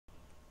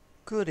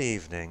Good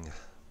evening.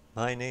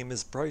 My name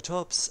is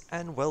Brightops,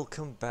 and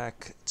welcome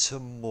back to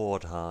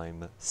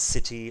Mordheim,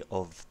 City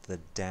of the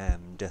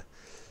Damned.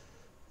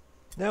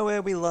 Now,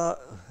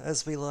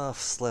 as we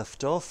last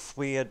left off,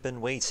 we had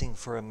been waiting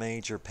for a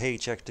major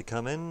paycheck to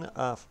come in,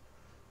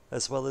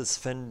 as well as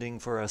fending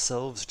for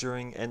ourselves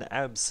during an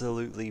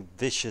absolutely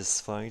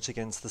vicious fight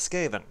against the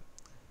Skaven.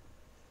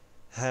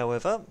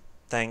 However,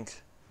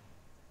 thanks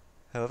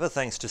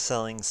to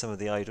selling some of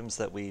the items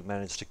that we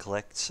managed to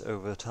collect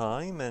over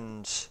time,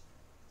 and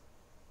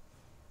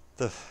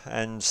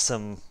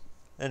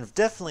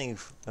definitely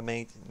a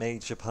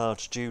major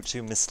part due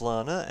to Miss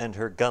Lana and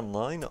her gun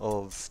line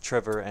of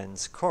Trevor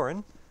and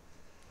Corin,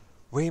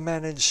 we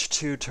managed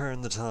to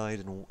turn the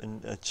tide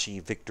and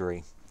achieve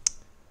victory.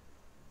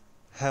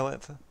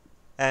 However,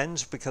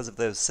 and because of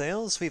those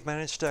sales, we've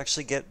managed to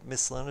actually get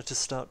Miss Lana to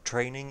start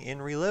training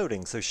in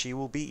reloading, so she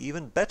will be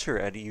even better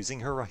at using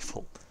her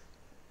rifle.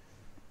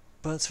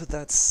 But with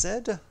that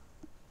said,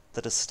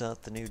 let us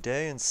start the new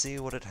day and see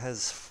what it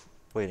has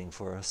waiting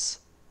for us.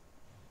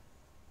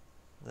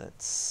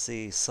 Let's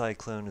see,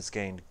 Cyclone has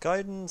gained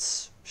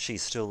guidance.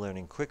 She's still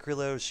learning quick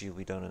reload. She'll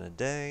be done in a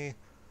day.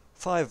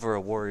 5 of our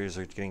warriors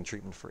are getting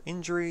treatment for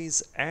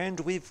injuries, and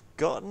we've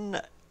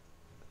gotten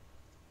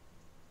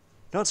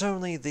not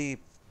only the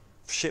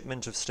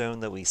shipment of stone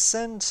that we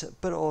sent,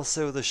 but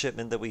also the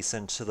shipment that we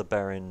sent to the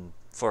Baron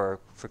for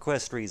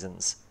quest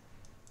reasons.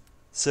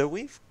 So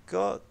we've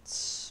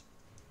got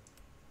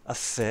a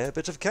fair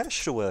bit of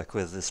cash to work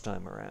with this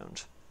time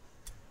around,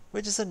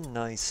 which is a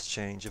nice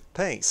change of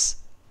pace.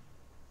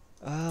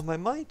 I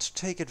might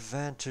take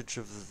advantage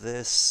of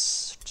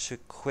this to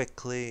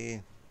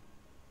quickly...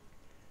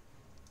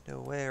 No,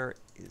 where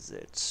is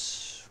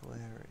it?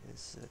 Where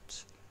is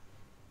it?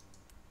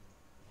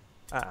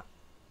 Ah.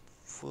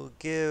 We'll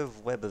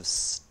give Web of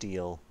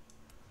Steel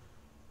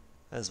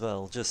as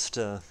well, just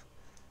to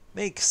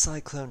make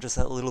Cyclone just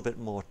that little bit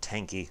more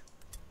tanky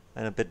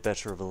and a bit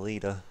better of a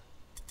leader.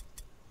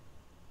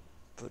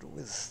 But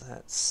with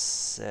that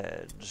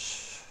said...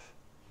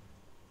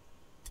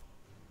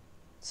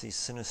 See,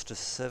 Sinister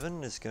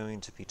 7 is going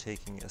to be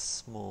taking a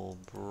small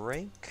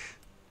break,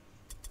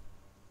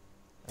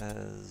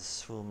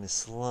 as will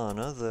Miss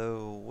Lana,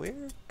 though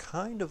we're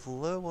kind of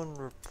low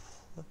on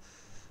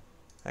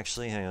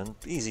Actually, hang on,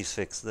 easy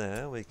fix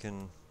there. We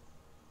can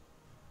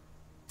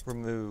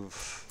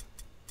remove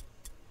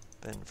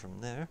Ben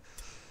from there.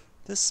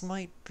 This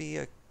might be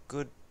a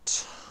good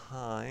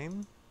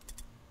time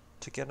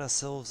to get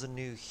ourselves a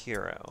new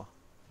hero.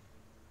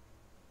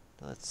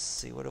 Let's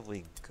see, what have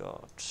we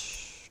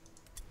got?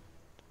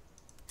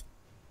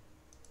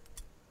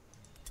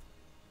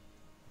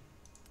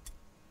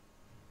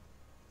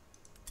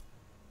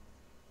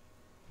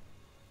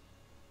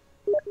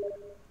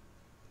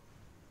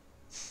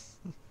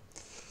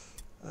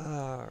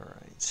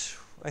 Alright,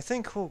 I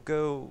think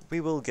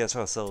we will get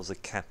ourselves a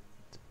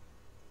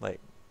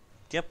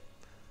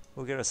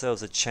we'll get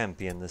ourselves a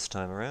champion this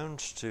time around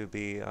to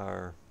be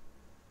a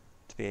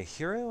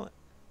hero,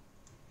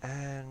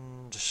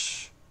 and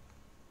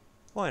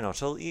why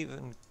not,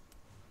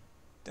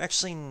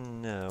 actually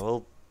no,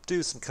 I'll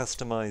do some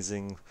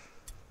customizing,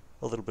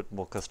 a little bit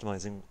more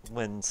customizing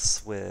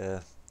once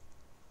we've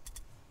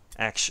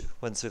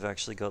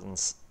actually gotten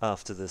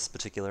after this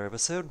particular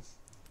episode.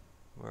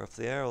 We're off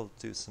the air, I'll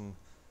do some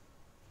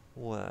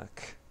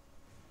work.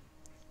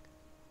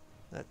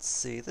 Let's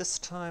see, this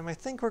time I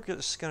think we're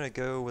just gonna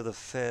go with a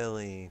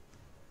fairly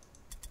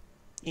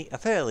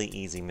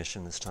easy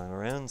mission this time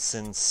around,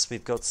 since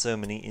we've got so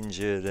many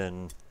injured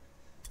and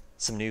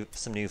some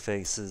new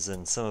faces,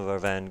 and some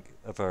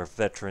of our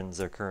veterans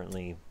are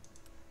currently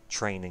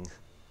training.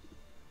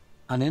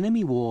 An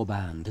enemy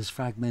warband has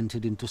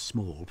fragmented into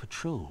small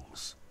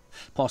patrols,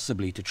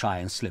 possibly to try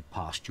and slip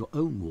past your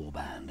own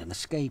warband and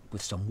escape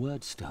with some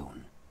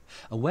wyrdstone.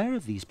 Aware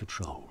of these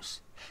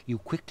patrols, you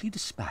quickly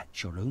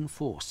dispatch your own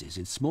forces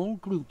in small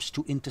groups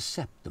to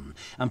intercept them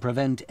and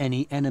prevent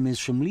any enemies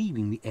from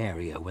leaving the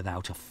area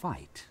without a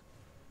fight.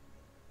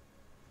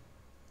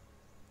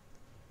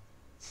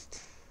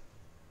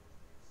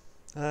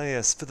 Ah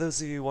yes, for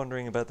those of you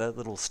wondering about that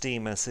little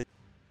Steam message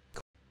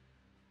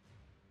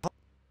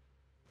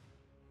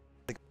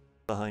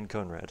behind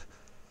Conrad,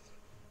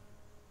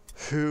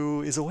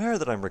 who is aware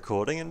that I'm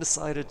recording and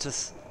decided to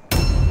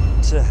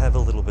have a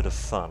little bit of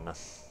fun.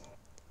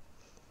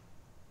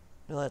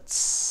 Let's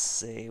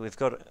see,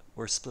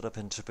 we're split up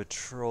into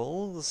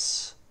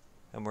patrols,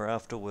 and we're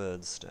after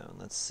wyrdstone.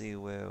 Let's see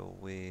where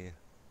we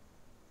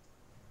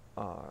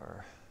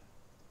are.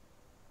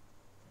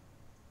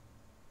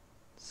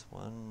 There's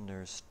one,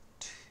 there's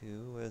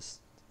two,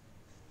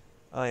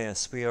 ah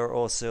yes, we are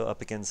also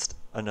up against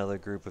another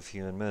group of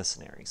human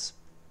mercenaries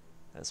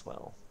as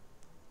well.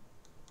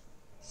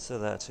 So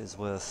that is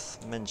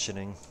worth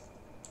mentioning.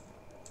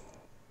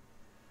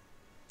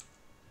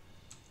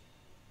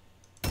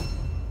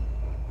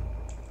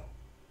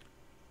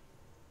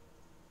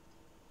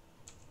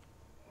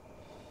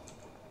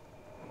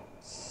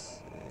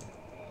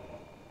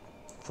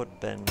 Put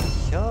Ben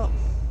here.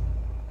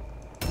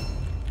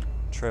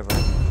 Trevor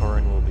and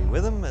Corin will be with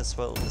Rhythm, as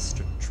well as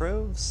Mr.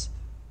 Troves.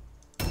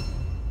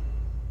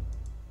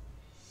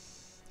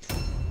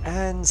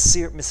 And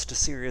Mr.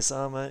 Serious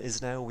Armor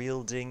is now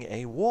wielding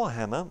a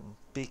Warhammer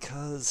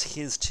because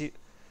his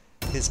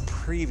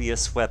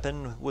previous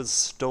weapon was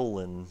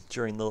stolen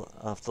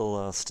after the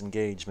last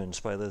engagement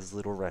by those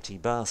little ratty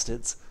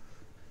bastards.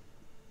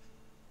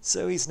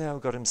 So he's now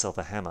got himself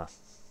a hammer.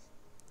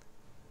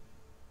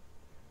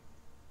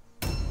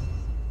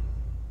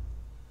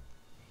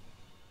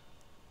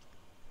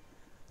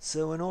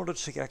 So in order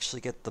to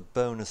actually get the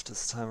bonus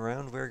this time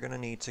around, we're going to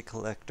need to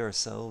collect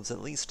ourselves at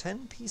least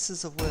 10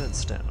 pieces of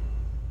wyrdstone.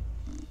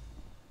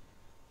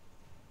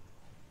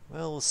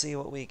 Well, we'll see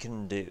what we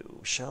can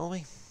do, shall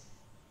we?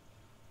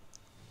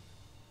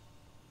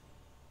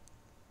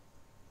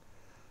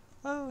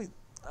 Oh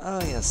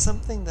yeah,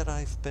 something that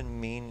I've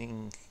been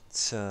meaning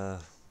to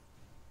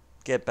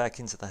get back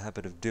into the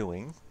habit of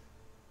doing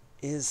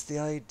is the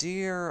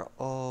idea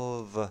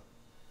of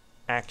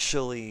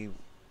actually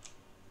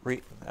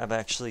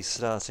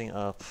starting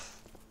up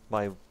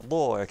my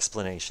lore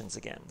explanations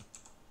again.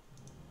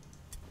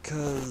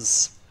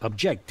 'Cause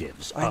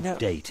objectives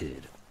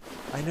updated.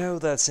 I know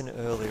that's in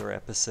earlier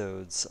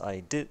episodes. I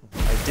did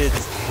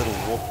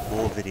little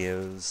lore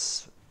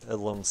videos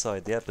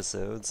alongside the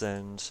episodes,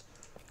 and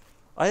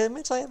I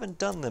admit I haven't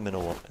done them in a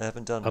while. I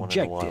haven't done one in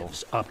a while.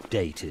 Objectives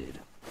updated.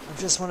 I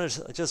just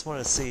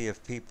want to see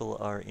if people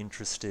are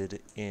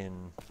interested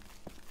in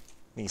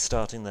me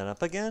starting that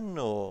up again,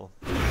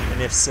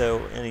 and if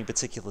so, any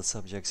particular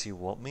subjects you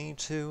want me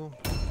to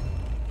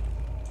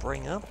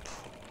bring up,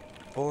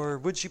 or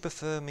would you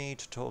prefer me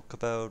to talk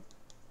about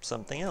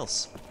something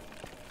else?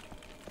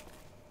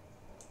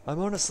 I'm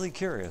honestly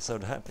curious.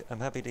 I'm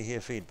happy to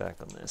hear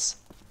feedback on this.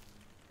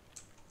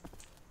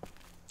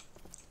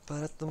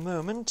 But at the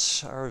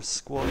moment, our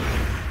squad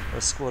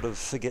of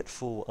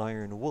Forgetful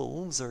Iron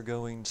Wolves are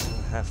going to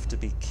have to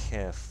be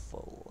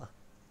careful.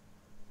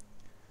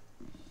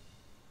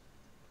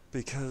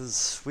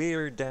 Because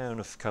we're down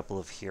a couple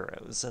of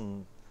heroes,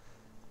 and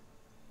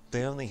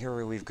the only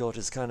hero we've got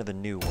is kind of a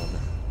new one.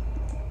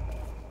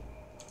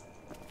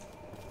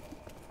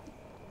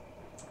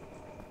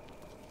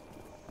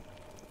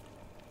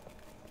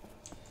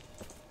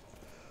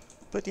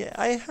 But yeah,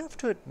 I have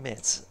to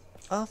admit,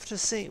 after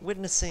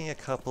witnessing a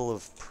couple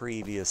of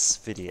previous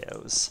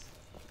videos,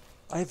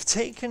 I've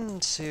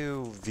taken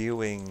to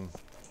viewing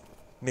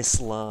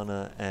Miss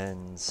Lana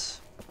and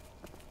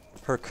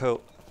her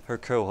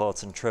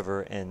cohorts and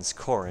Trevor and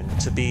Corin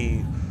to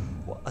be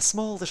a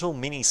small little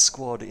mini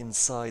squad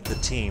inside the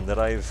team that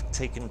I've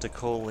taken to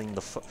calling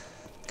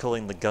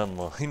the gun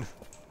line.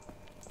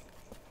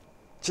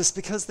 Just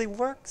because they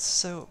work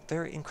so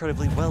very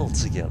incredibly well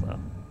together.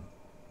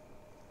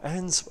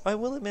 And I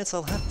will admit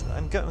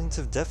I'm going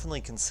to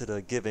definitely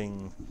consider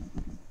giving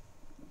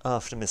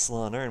after Miss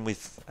Lana, and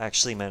we've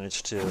actually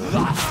managed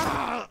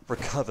to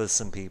recover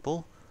some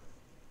people.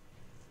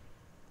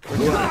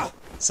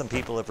 Some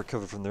people have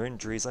recovered from their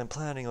injuries. I'm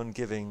planning on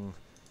giving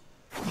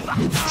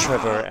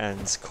Trevor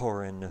and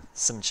Corin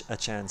a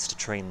chance to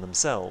train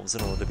themselves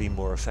in order to be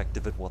more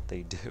effective at what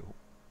they do.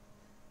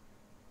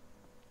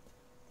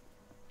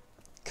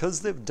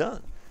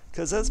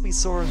 Because as we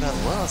saw in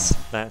that last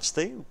match,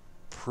 they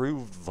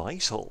proved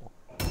vital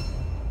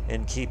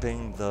in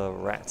keeping the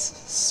rat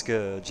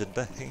scourge at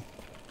bay.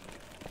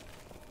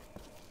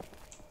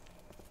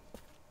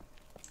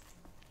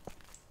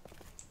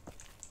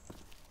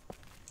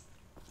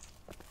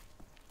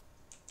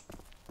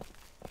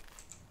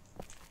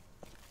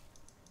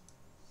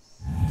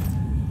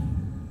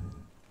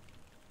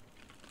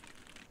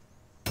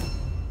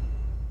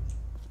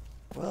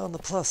 Well, on the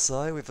plus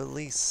side, we've at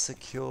least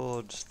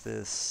secured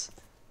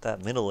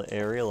that middle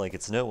area like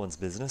it's no one's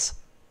business.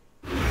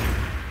 And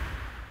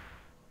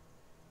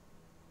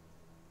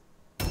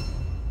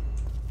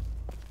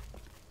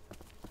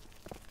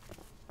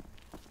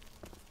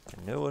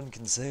no one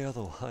can say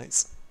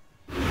otherwise.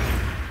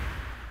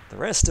 The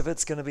rest of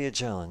it's going to be a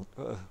challenge.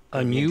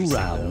 A new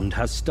round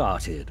has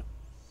started.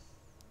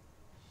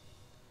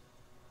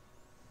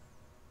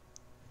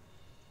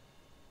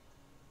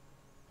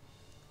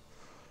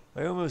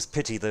 I almost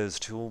pity those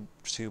two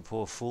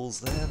poor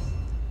fools there,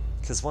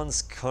 because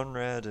once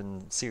Conrad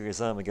and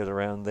Serious Armor get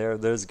around there,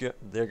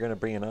 they're going to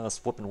bring an ass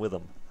whooping with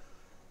them.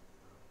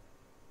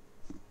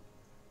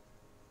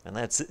 And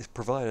that's it,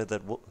 provided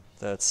that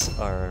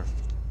our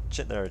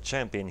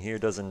champion here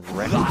doesn't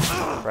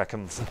wreck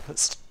him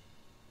first.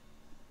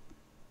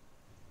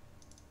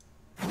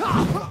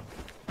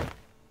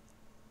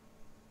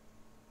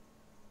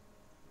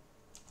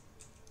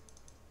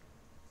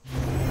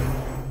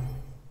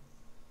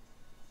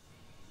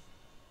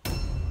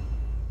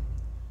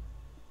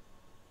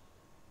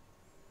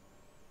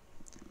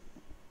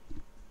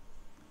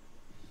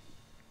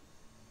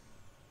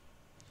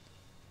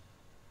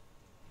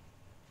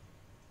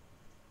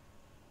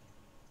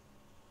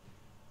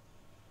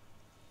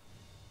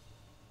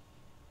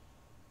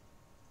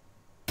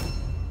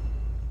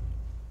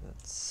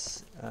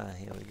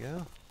 Here we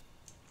go.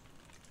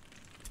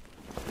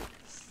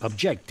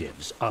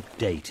 Objectives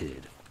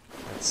updated.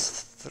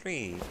 That's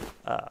 3.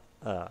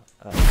 Yep.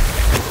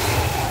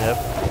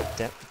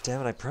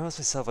 Damn it, I promised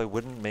myself I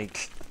wouldn't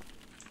make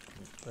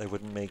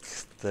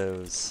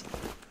those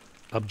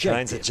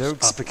kinds of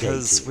jokes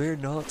because we're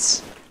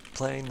not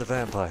playing the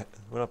vampire.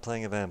 We're not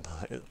playing a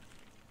vampire.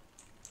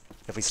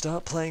 If we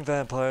start playing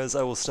vampires,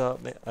 I will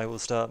start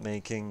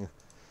making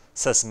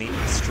Sesame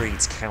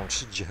Street's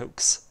count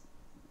jokes.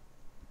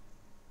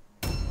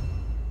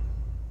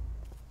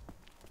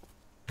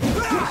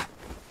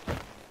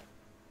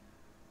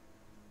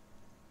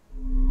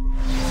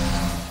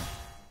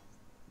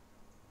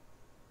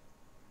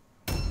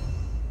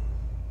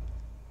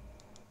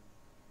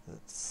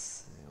 Let's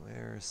see,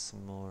 where's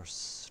some more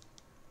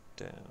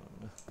stone?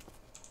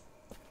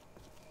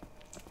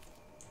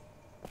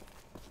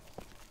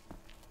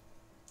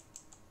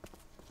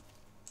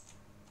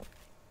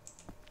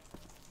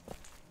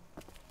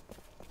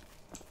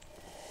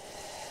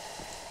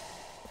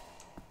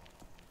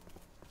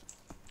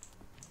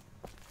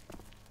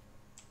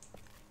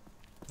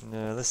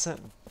 No,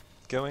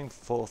 going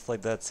forth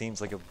like that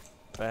seems like a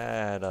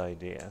bad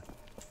idea.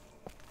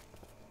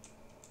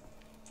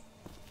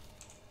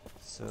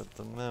 So at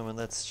the moment,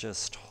 let's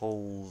just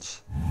hold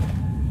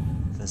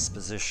this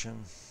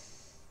position.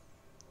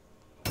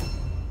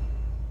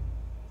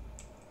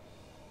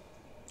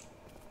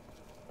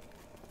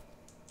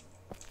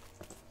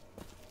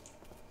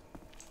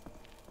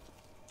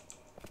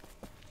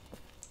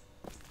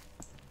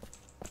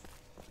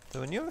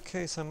 Though in your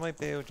case, I might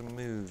be able to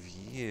move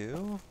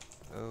you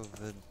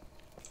over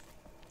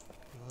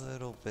a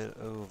little bit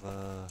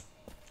over.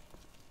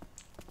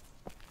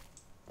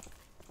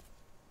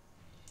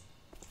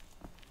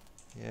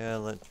 Yeah,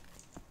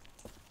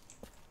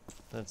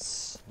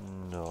 let's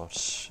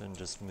not, and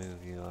just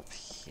move you up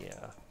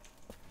here.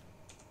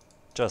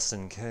 Just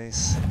in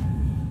case.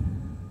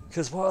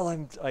 Because while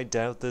I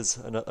doubt there's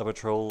a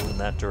patrol in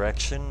that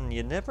direction,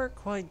 you're never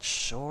quite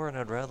sure, and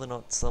I'd rather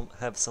not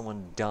have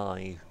someone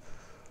die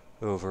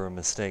over a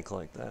mistake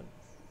like that.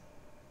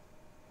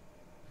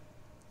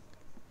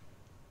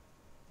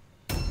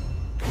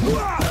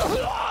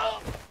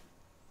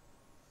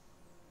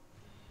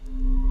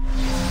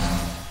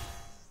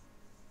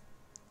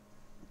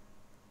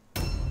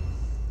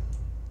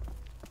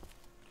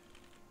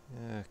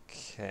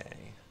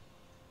 Okay.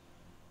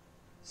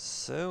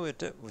 So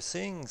we're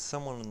seeing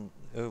someone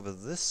over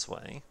this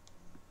way.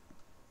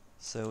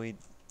 So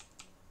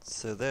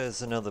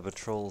there's another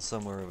patrol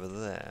somewhere over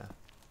there.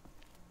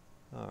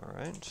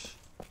 Alright.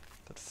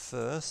 But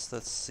first,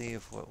 let's see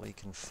if what we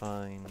can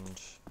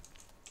find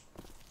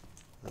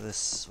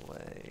this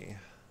way.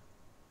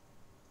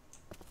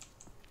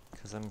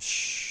 Because I'm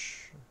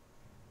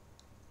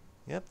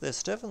Yep,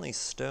 there's definitely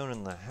stone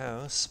in the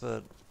house,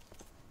 but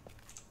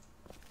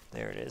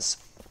there it is.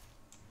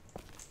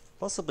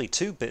 Possibly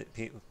two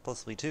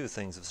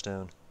things of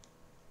stone.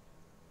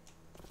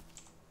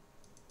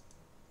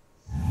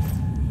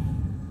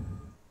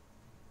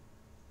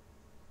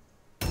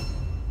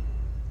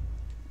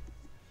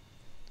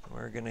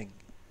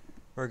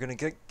 We're gonna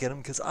get him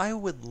because I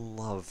would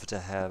love to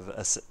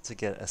have to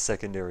get a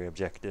secondary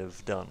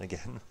objective done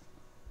again,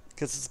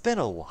 because it's been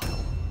a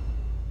while.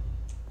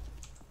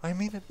 I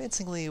mean,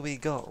 admittedly, we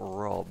got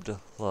robbed.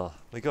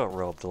 We got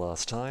robbed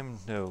last time,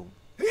 no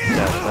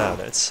doubt about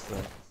it.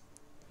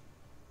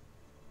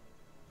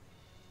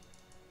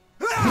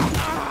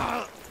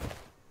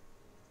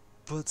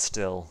 But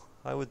still,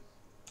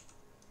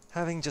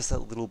 having just that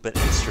little bit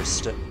extra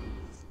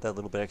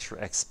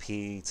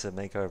XP to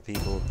make our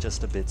people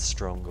just a bit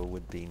stronger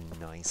would be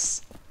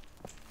nice.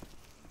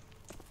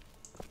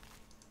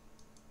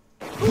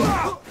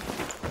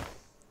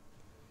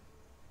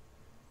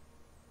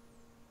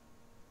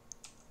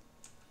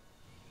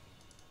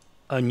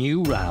 A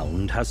new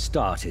round has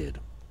started.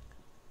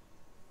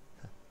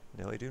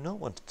 No, I do not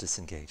want to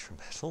disengage from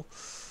battle.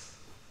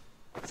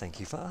 Thank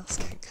you for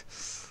asking.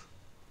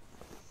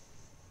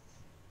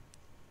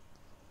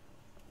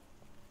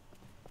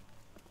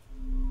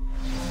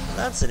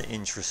 That's an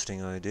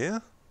interesting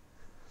idea.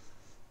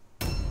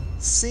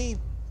 See,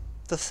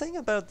 the thing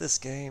about this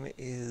game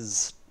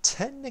is,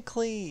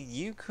 technically,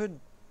 you could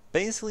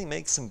basically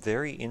make some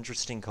very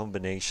interesting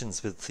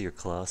combinations with your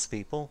class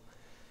people.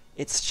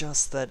 It's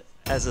just that,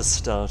 as a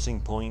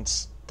starting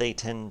point, they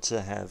tend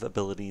to have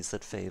abilities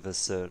that favor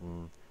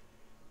certain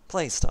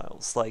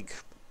playstyles, like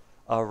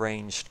our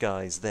ranged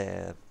guys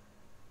there,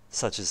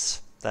 such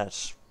as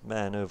that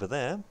man over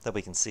there, that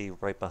we can see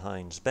right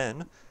behind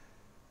Ben,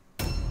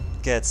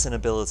 gets an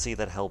ability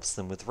that helps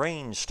them with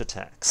ranged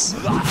attacks.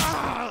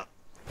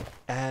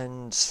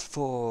 And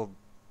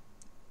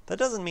that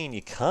doesn't mean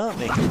you can't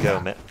make them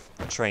go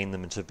train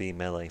them to be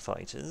melee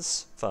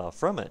fighters. Far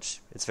from it.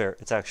 It's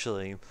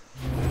actually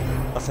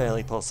a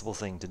fairly possible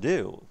thing to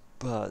do,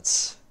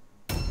 but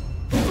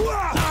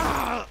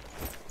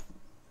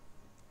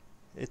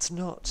it's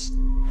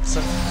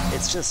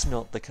just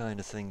not the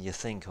kind of thing you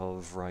think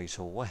of right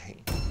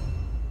away.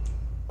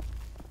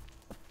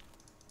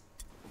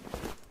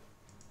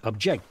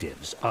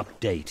 Objectives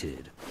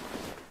updated.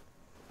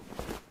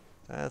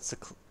 That's a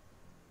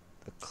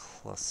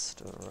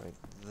cluster right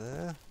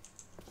there.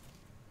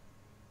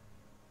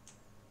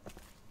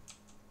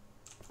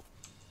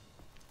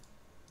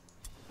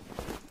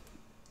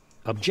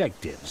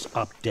 Objectives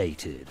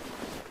updated.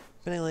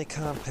 Really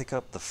can't pick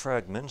up the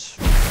fragment.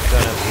 Don't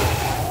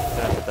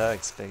have the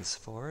bag space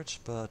for it,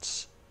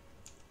 but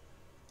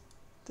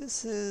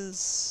this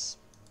is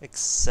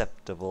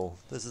acceptable.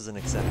 This is an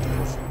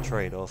acceptable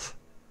trade-off.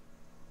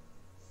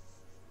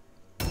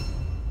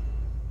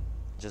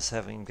 Just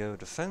having go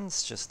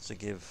defense just to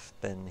give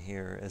Ben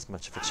here as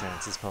much of a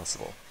chance as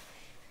possible.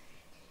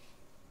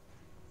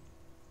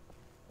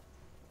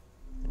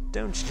 And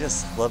don't you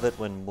just love it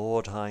when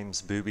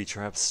Mordheim's booby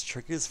traps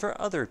triggers for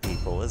other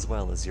people as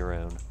well as your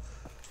own?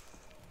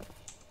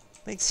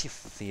 Makes you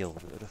feel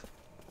good.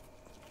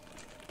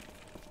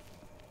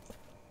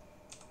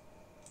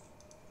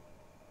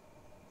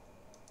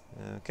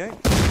 Okay.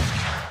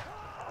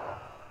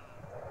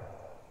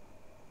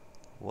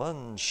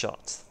 One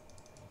shot.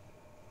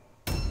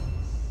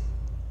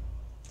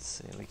 Let's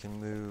see, we can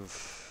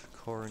move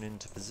Corin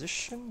into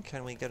position.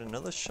 Can we get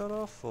another shot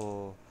off,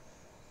 or...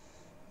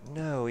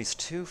 No, he's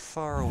too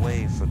far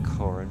away for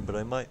Corin, but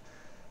I might...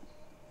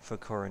 For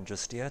Corin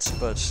just yet,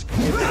 but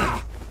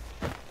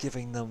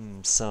giving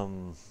them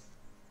some...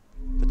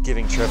 But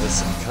giving Trevor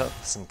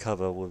some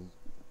cover would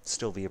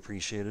still be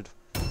appreciated.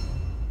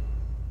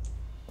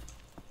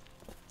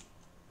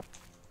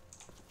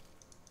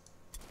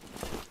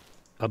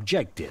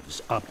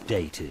 Objectives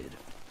updated.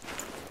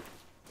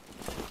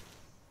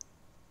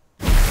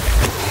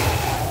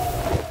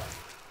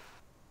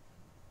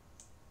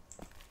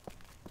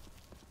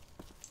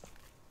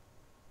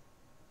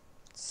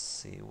 Let's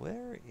see,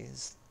 where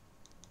is...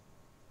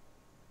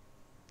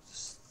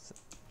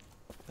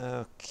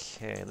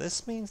 Okay,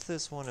 this means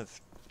there's one of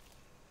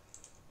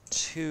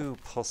two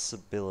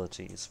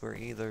possibilities. We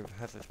either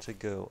have to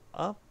go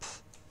up,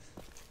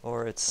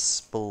 or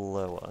it's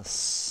below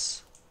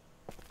us.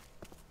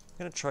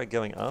 I'm gonna try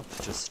going up,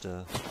 just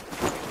yeah,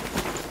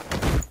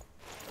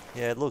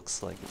 it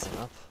looks like it's an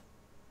up.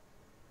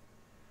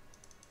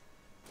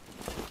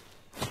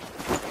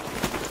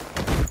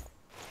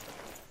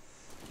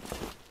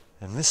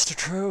 And Mr.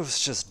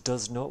 Troves just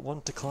does not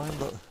want to climb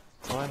the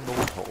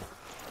wall.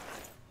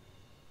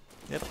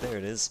 Yep, there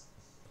it is.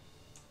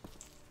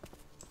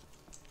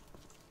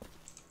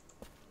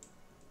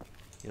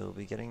 You'll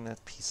be getting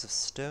that piece of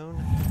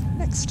stone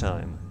next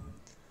time.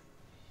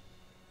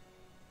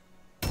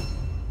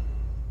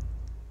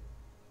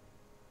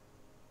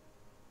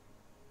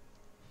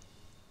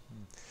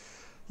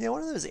 Yeah,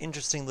 one of those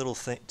interesting little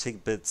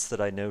tidbits that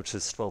I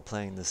noticed while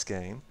playing this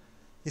game.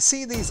 You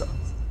see these...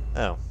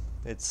 Oh,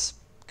 it's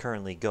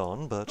currently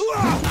gone, but...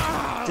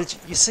 Did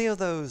you see all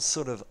those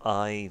sort of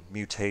eye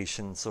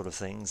mutation sort of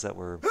things that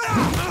were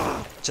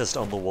just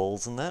on the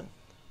walls and that?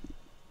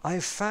 I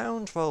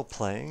found while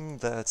playing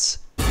that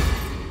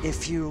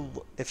if you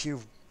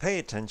pay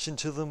attention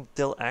to them,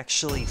 they'll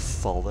actually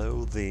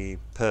follow the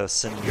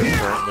person you're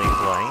currently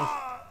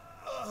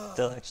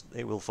playing.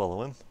 They will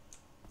follow him.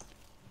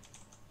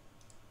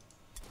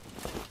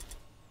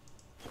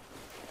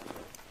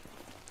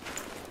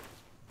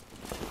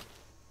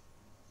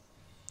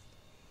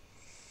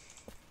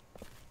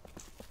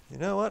 You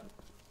know what?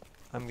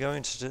 I'm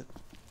going to do...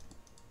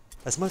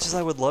 As much as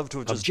I would love to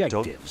have just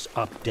Objectives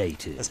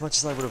updated. As much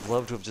as I would have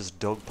loved to have just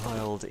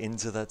dogpiled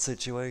into that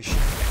situation,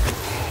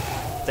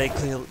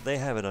 they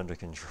have it under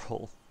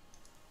control.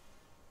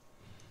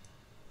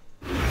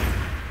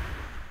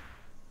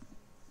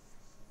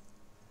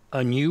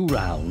 A new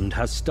round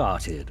has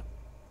started.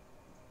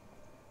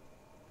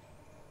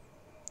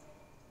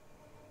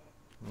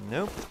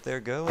 Nope,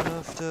 they're going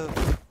after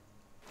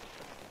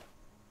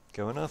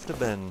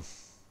Ben.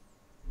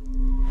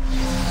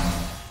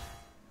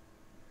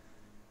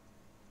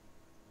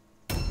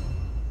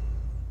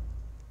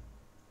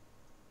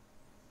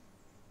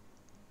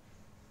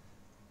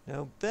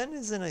 Now, Ben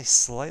is in a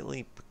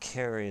slightly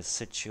precarious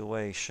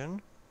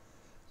situation,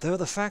 though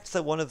the fact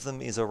that one of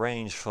them is a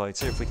ranged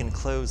fighter, if we can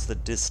close the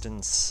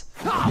distance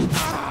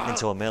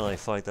into a melee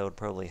fight, that would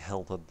probably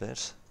help a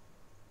bit.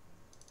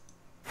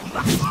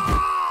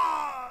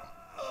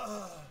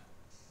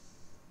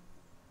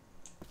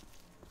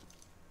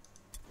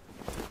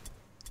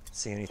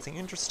 See anything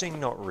interesting?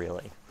 Not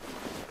really.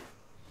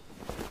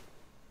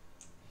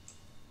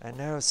 And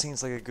now it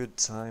seems like a good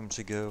time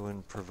to go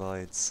and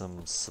provide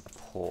some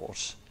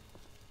support.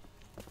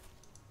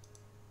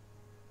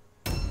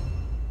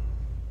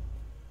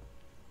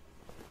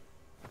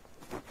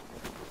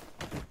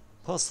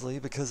 Possibly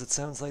because it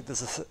sounds like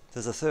there's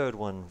a third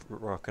one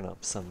rocking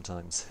up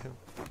sometime soon.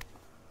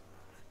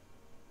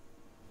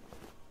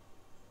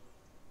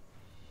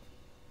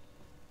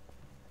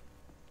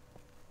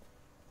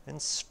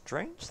 And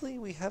strangely,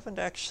 we haven't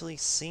actually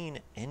seen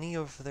any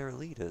of their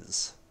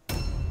leaders.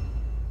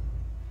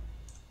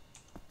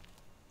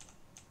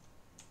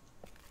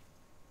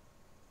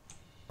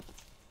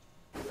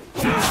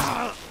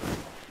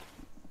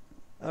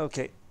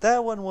 Okay,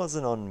 that one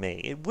wasn't on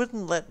me. It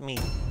wouldn't let me...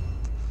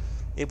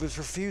 It was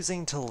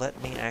refusing to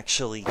let me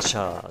actually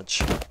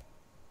charge.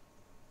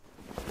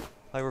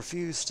 I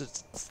refuse to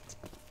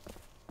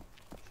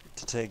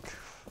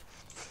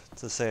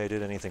say I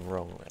did anything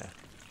wrong there.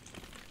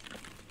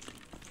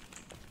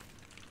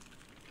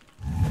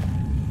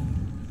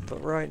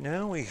 But right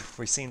now we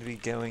seem to be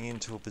going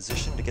into a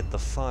position to get the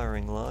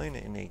firing line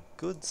in a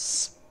good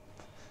spot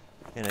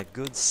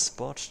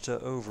to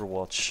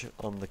overwatch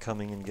on the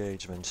coming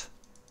engagement.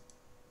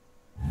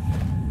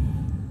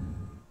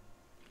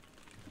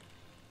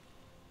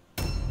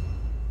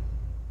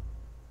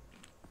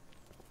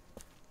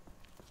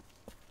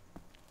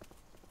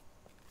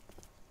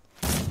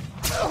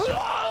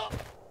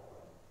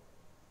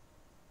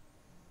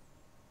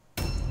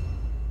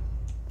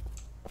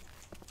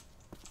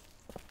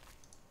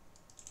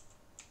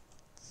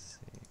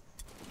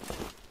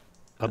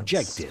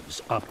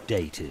 Objectives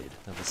updated.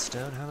 Now the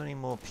stone, how many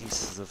more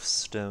pieces of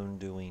stone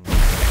do we need?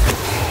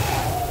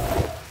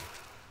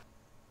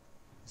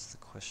 That's the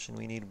question.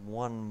 We need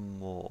one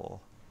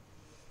more.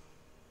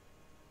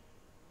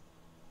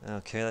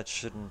 Okay, that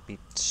shouldn't be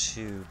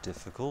too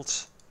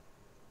difficult.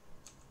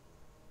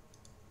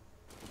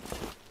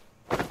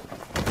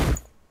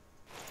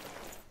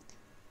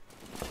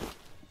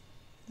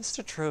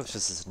 Mr.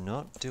 Trophus is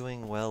not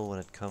doing well when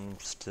it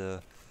comes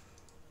to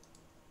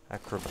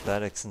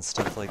acrobatics and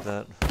stuff like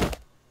that.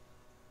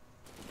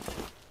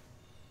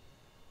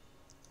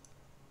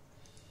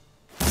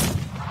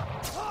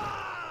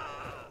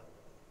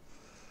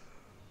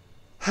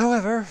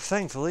 However,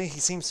 thankfully, he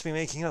seems to be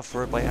making up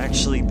for it by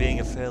actually being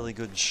a fairly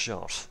good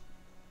shot.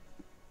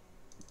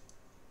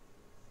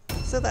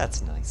 So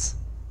that's nice.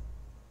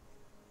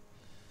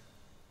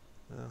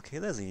 Okay,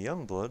 there's a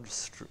young blood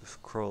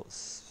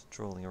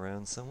strolling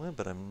around somewhere,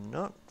 but I'm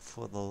not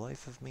for the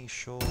life of me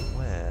sure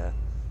where.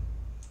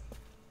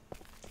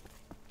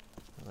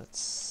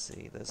 Let's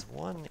see, there's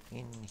one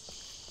in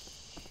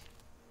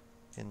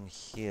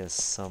here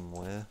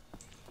somewhere.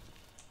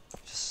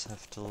 Just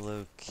have to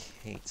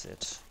locate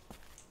it.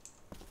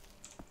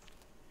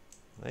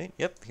 Wait,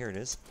 yep, here it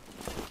is.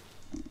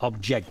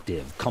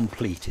 Objective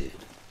completed.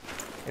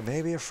 It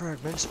may be a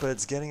fragment, but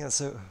it's getting us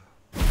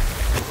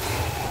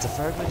It's a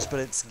fragment,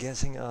 but it's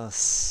getting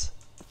us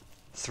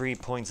 3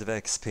 points of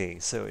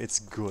XP, so it's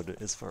good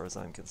as far as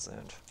I'm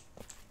concerned.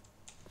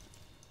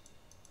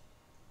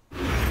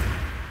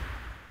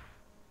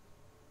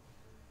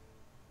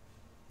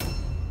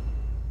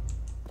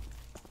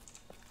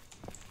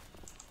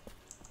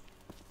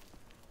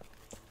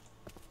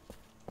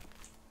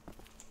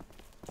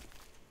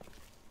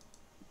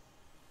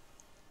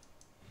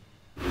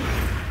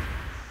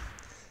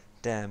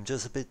 Damn,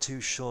 just a bit too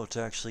short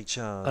to actually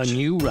charge. A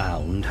new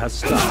round has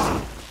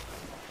started.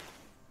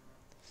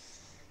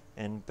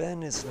 And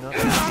Ben is not going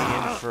to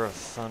be in for a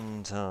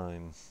fun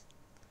time.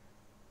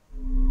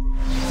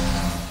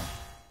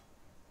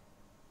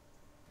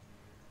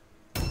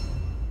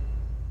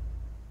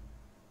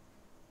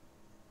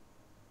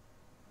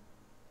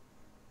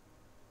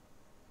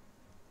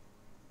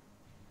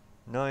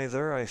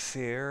 Neither, I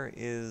fear,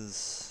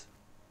 is...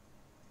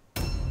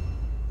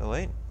 Oh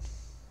wait.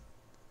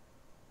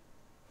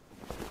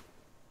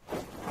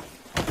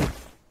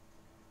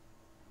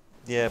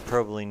 Yeah,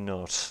 probably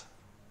not.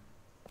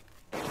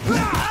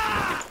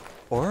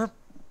 Or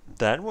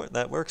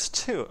that works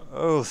too.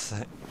 Oh,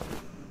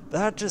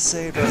 that just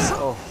saved us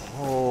a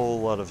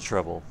whole lot of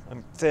trouble.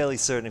 I'm fairly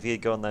certain if he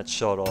had gotten that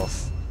shot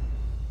off,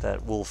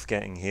 that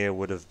Wolfgang here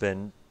would have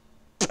been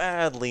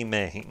badly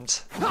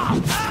maimed.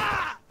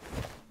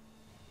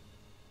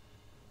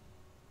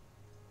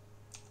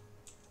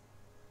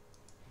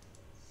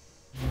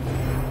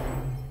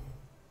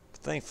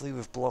 Thankfully,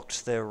 we've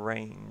blocked their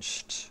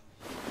ranged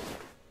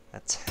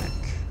attack.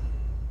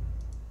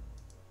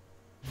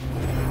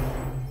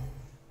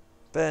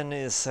 Ben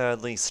is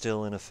sadly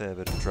still in a fair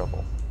bit of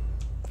trouble.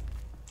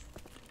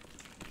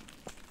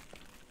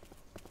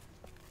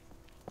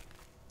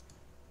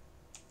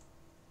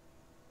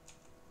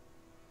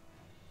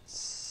 Let's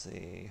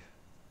see.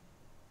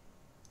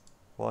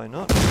 Why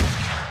not? The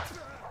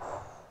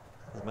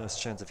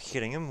most chance of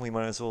hitting him, we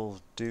might as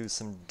well do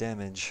some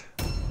damage.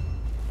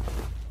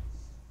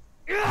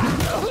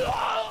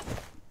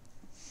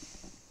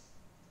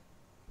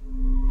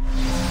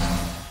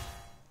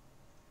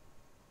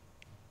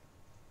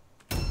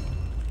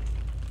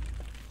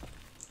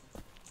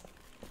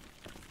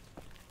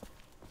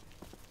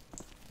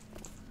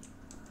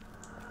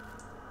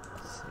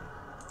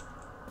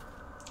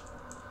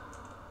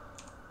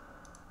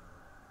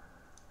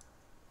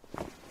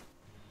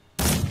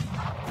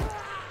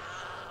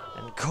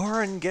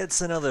 Corin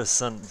gets another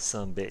son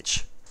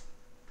bitch.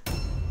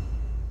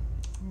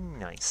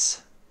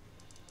 Nice.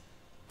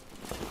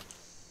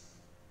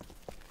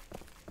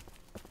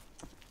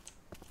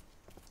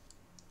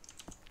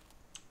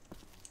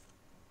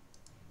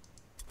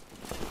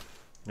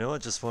 You know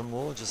what, just one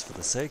more, just for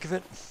the sake of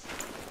it.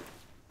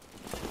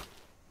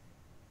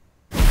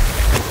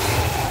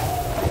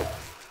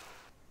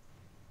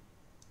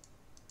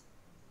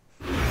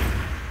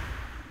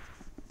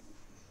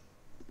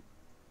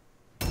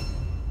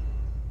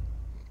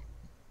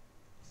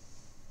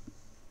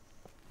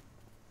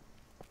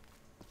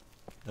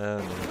 Oh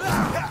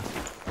no.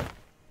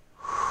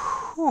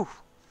 Whew.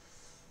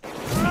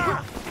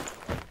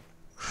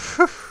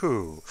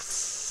 Whew.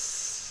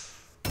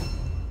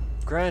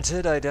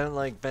 Granted, I don't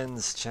like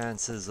Ben's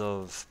chances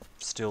of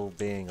still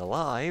being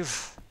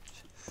alive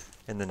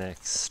in the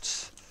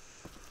next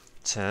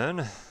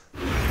turn,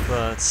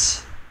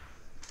 but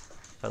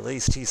at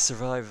least he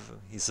survived.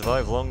 He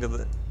survived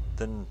longer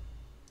than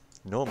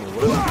normally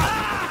would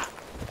have.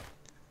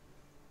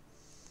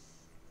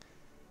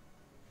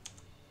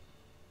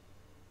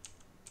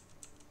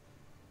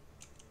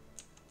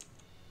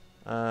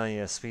 Ah,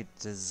 yes, we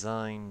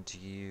designed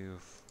you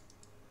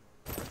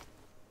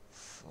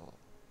for...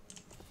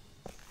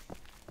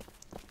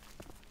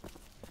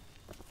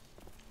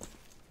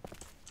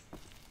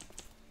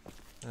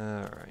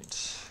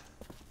 Alright.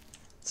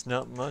 It's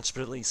not much,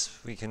 but at least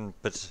we can...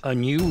 But a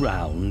new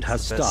round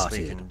has started.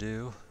 We can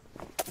do.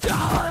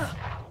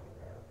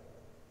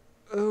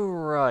 Oh,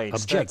 right.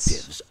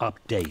 Objectives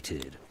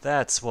updated.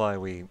 That's why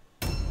we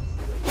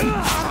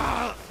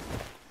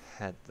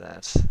had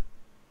that.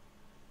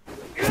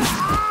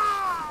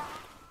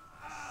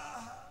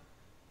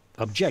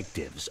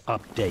 Objectives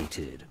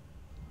updated.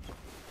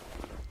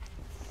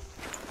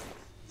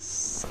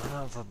 Son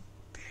of a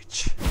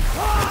bitch.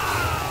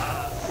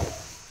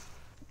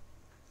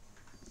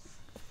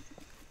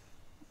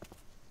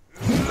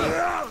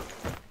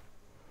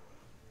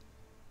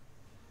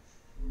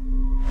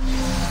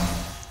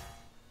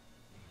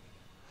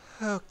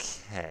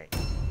 Okay.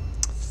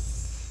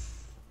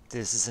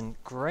 This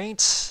isn't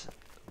great,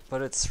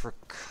 but it's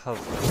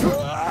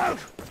recoverable.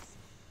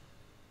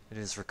 It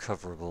is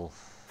recoverable.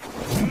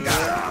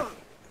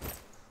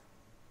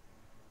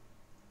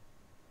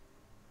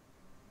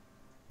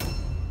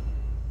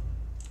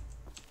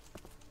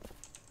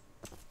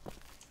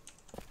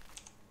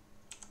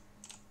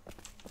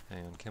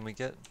 Hang on, can we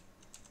get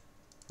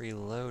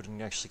reload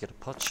and actually get a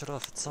pot shot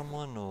off at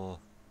someone, or...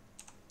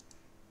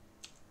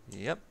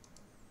 Yep.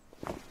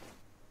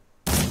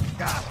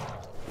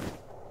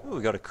 Ooh,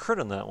 we got a crit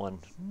on that one.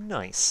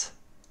 Nice.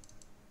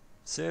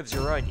 Serves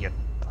you right, you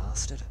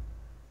bastard.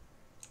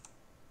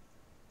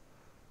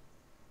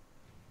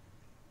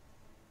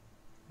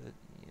 But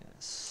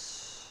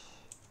yes.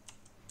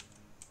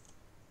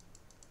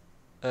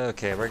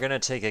 Okay, we're gonna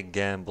take a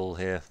gamble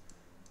here.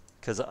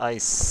 Because I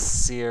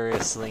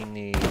seriously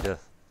need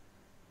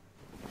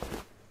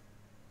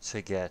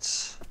to get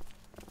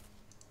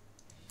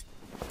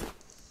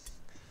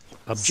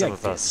some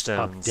of our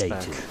stones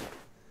back.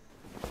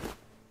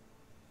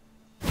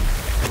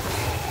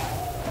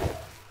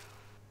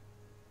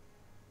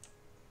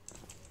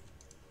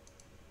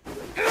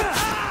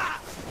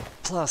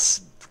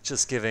 Plus,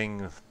 just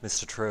giving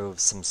Mr. Trove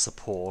some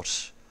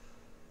support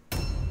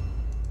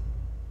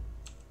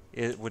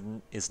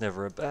is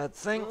never a bad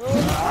thing.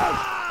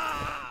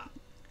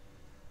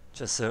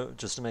 Just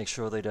to make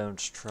sure they don't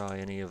try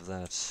any of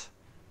that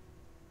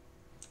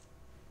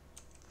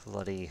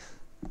bloody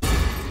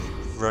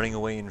running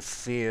away in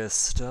fear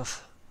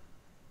stuff.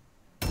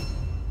 And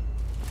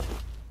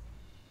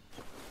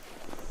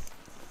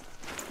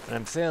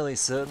I'm fairly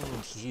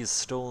certain he's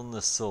stolen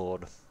the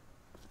sword.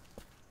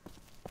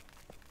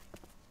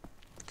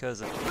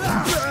 Because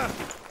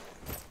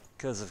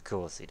of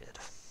course he did.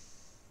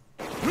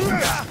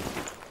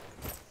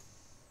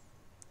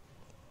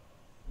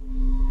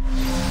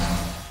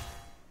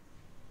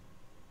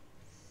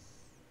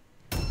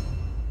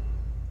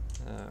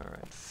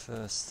 Alright,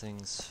 first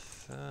things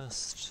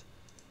first.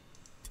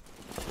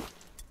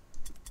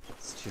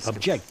 Let's just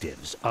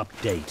objectives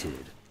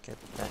updated. Get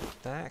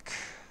that back.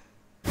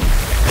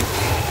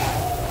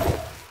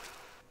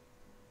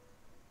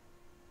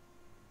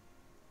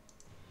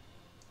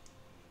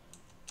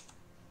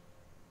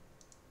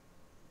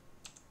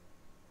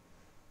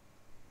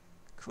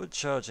 Could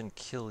charge and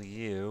kill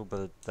you,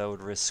 but that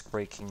would risk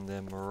breaking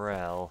their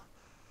morale.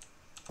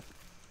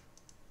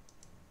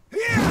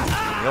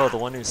 And you're the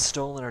one who's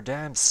stolen our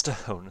damn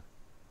stone.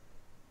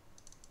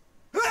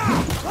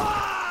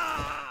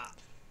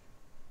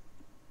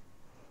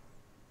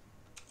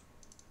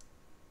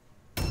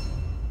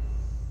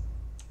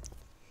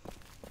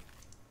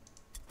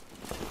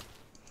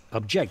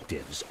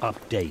 Objectives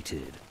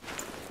updated.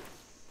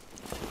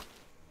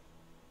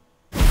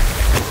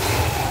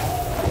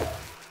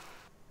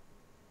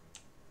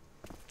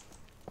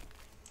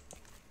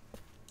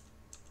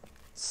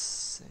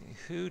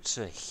 Who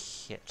to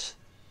hit?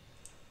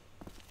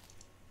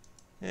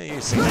 Yeah,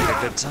 you seem like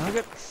a good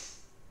target.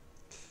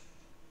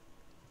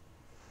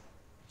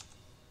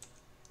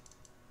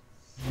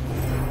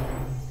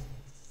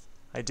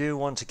 I do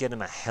want to get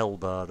him a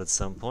Hellbard at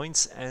some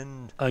point,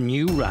 and... a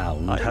new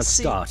round has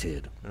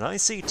started. And I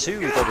see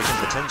two that we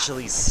can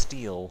potentially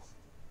steal.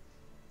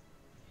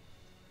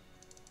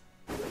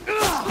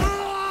 Alright,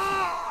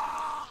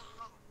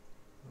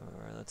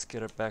 let's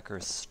get her back her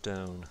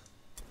stone.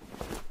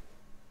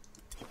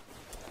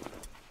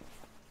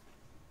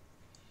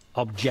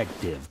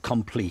 Objective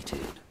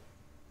completed.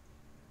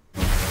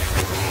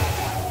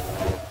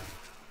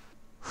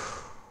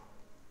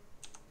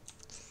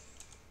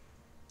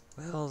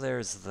 Well,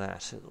 there's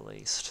that at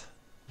least.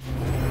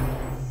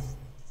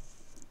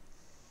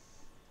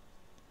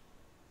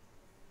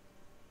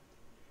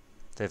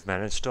 they've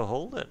managed to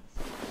hold it.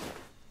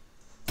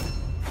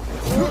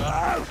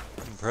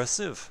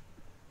 Impressive.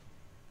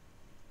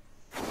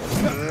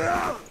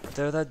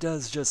 Though that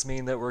does just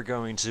mean that we're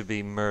going to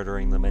be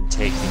murdering them and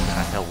taking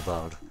that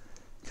hellbound.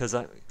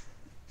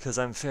 Because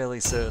I'm fairly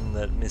certain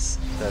that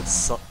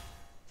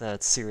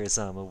that serious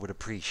armor would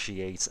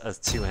appreciate a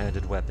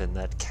two-handed weapon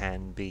that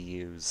can be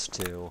used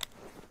to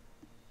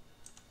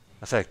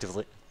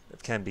effectively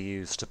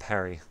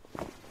parry.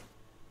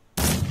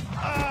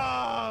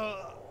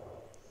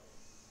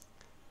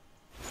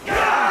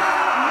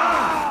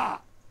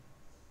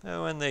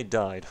 Oh, and they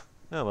died.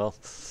 Oh well.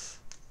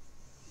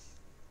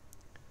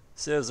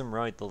 Serves them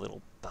right, the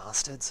little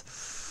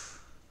bastards.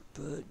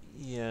 But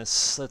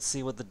yes, let's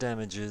see what the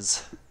damage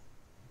is.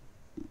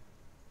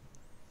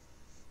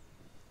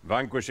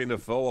 Vanquishing the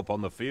foe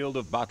upon the field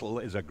of battle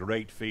is a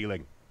great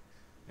feeling.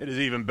 It is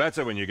even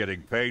better when you're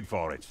getting paid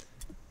for it.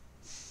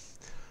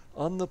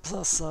 On the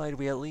plus side,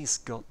 we at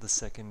least got the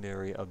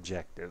secondary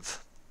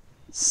objective.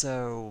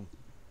 So,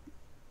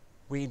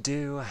 we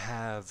do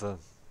have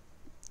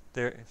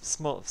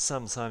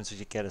sometimes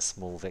we get a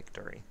small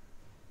victory.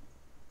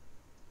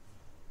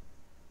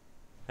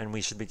 And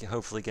we should be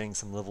hopefully getting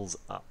some levels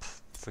up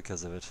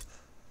because of it.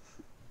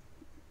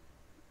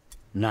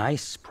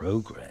 Nice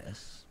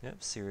progress.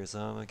 Yep, serious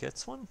armor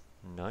gets one.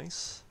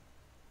 Nice.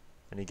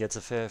 And he gets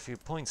a fair few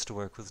points to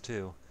work with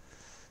too.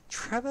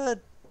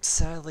 Trevor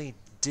sadly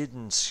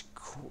didn't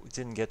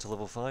get to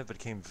level 5, but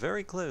came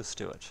very close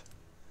to it.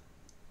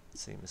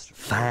 Let's see, Mr.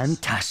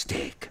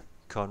 Fantastic.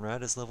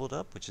 Conrad is leveled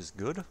up, which is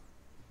good.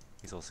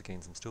 He's also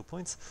gained some skill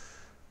points.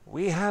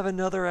 We have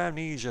another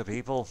amnesia,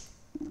 people.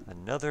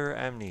 Another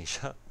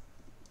amnesia.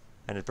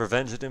 And it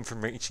prevented him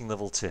from reaching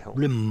level 2.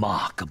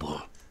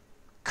 Remarkable.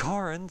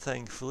 Corin,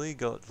 thankfully,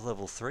 got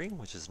level 3,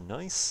 which is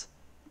nice.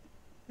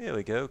 Here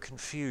we go,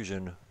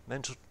 confusion.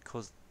 Mental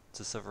cause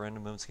to suffer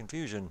random moments of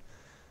confusion.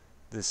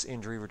 This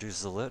injury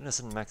reduces alertness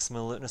and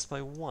maximum alertness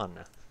by 1.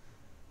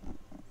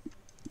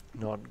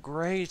 Not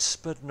great,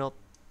 but not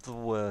the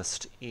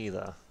worst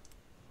either.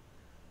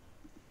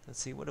 Let's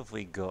see, what have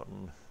we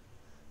gotten?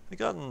 We've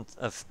gotten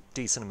a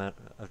decent amount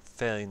of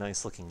fairly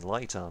nice looking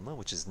light armor,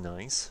 which is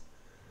nice.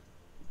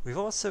 We've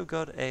also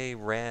got a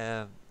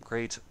rare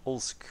Great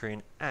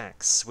Ulscrian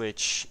Axe,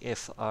 which,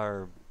 if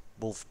our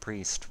Wolf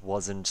Priest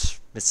wasn't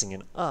missing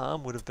an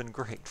arm, would have been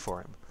great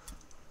for him.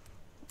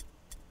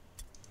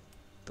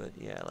 But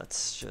yeah,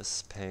 let's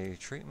just pay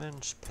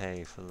treatment,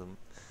 pay for the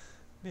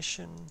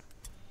mission.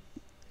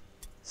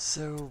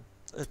 So,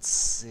 let's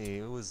see,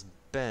 it was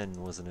Ben,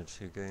 wasn't it,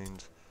 who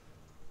gained?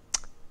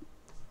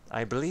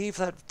 I believe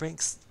that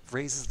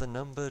raises the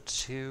number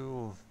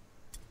to...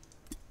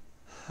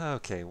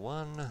 Okay,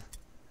 1...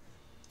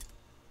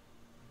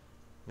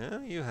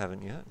 No, you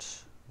haven't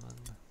yet.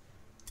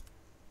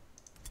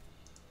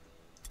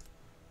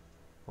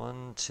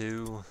 1,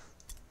 2,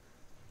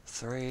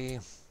 3,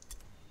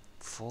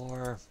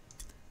 4,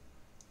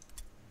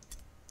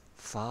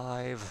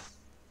 5.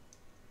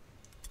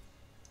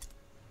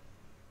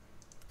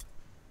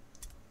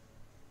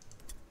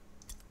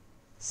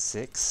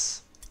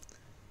 6,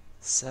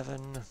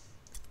 7,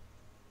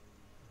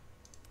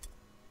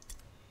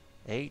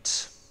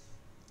 8.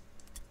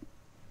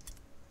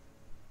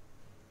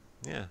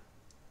 Yeah.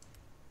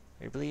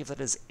 I believe that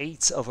is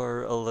 8 of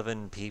our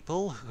 11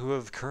 people who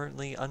have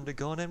currently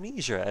undergone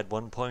amnesia at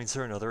one point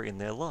or another in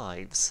their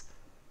lives.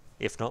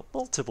 If not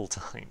multiple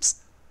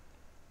times.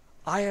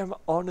 I am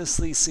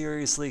honestly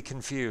seriously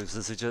confused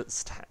as to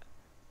just...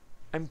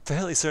 I'm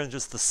fairly certain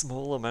just the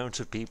small amount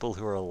of people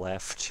who are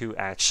left who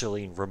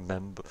actually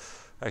remember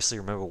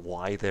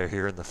why they're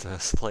here in the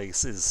first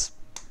place is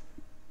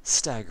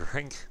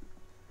staggering.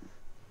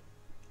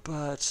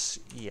 But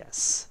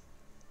yes.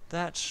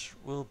 That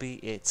will be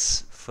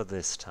it for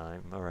this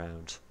time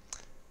around.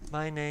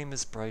 My name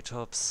is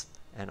Brightops,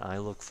 and I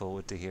look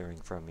forward to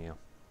hearing from you.